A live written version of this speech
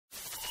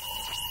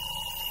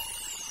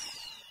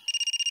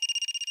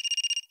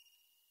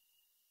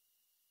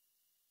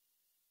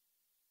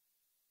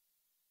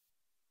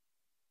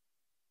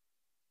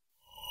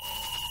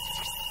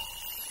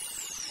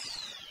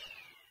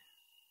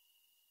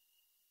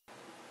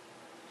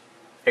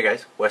Hey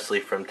guys, Wesley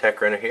from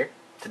Retina here.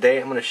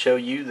 Today I'm going to show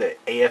you the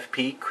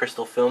AFP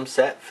Crystal Film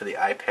set for the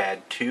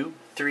iPad 2,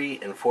 3,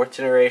 and 4th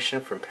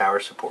generation from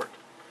Power Support.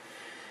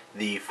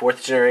 The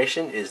 4th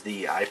generation is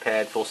the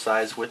iPad full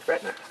size with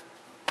Retina.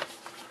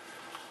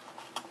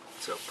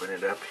 Let's open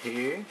it up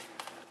here.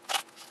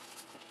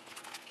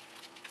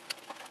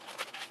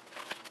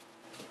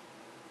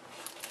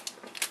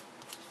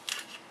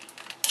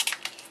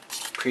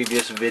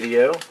 Previous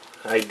video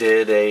I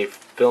did a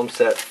film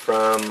set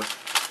from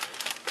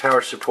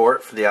Power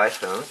Support for the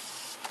iPhone,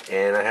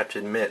 and I have to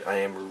admit I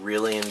am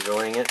really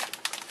enjoying it.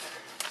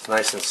 It's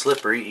nice and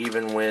slippery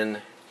even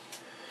when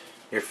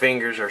your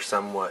fingers are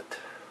somewhat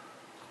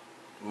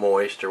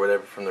moist or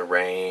whatever from the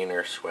rain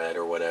or sweat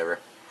or whatever,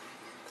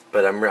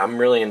 but I'm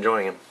really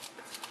enjoying them.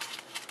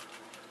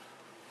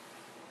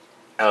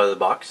 Out of the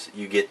box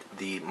you get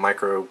the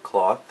micro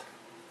cloth,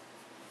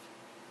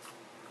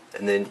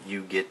 and then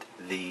you get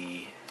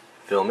the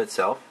film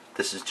itself.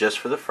 This is just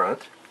for the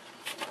front.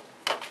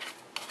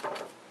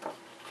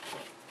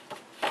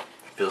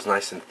 Feels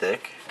nice and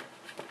thick.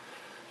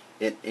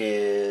 It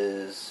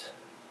is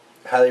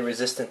highly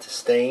resistant to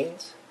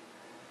stains,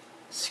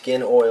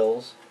 skin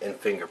oils, and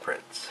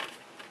fingerprints.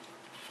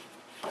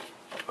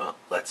 Well,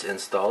 let's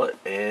install it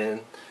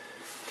and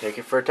take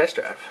it for a test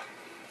drive.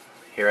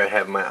 Here I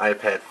have my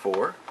iPad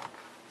 4.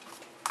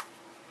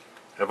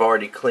 I've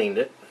already cleaned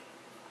it,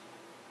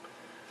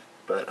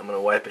 but I'm going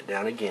to wipe it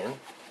down again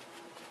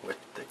with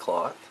the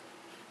cloth,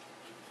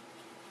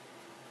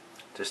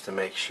 just to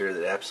make sure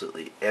that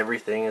absolutely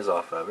everything is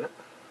off of it.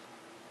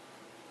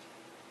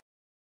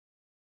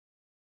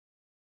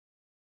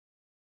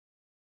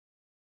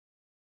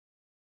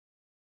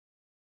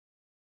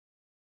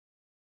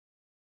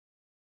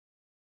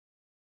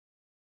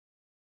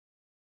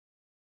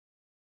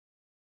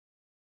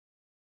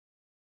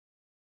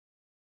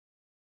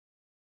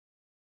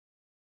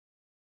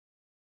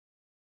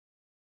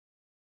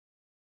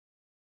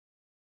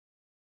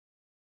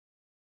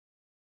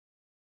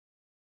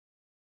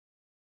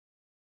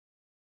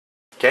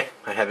 Okay,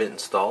 I have it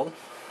installed.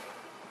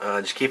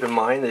 Just keep in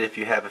mind that if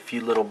you have a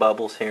few little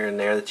bubbles here and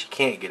there that you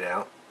can't get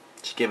out,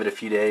 just give it a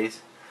few days.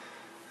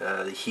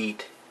 The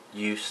heat,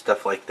 use,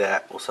 stuff like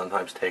that will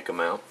sometimes take them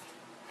out.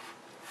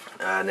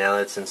 Now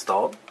that it's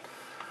installed,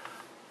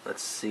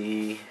 let's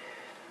see,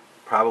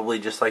 probably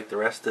just like the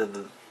rest of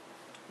the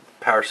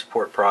Power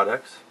Support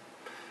products,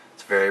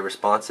 it's very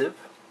responsive.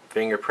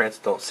 Fingerprints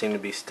don't seem to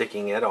be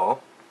sticking at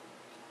all,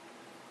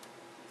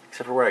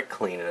 except for where I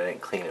clean it. I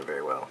didn't clean it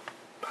very well.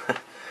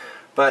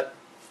 But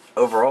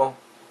overall,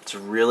 it's a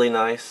really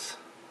nice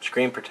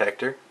screen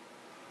protector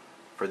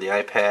for the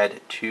iPad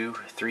 2,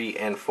 3,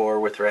 and 4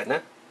 with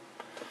Retina.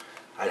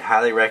 I'd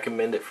highly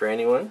recommend it for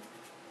anyone.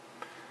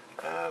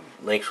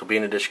 Links will be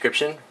in the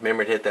description.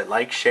 Remember to hit that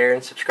like, share,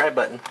 and subscribe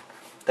button.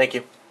 Thank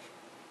you.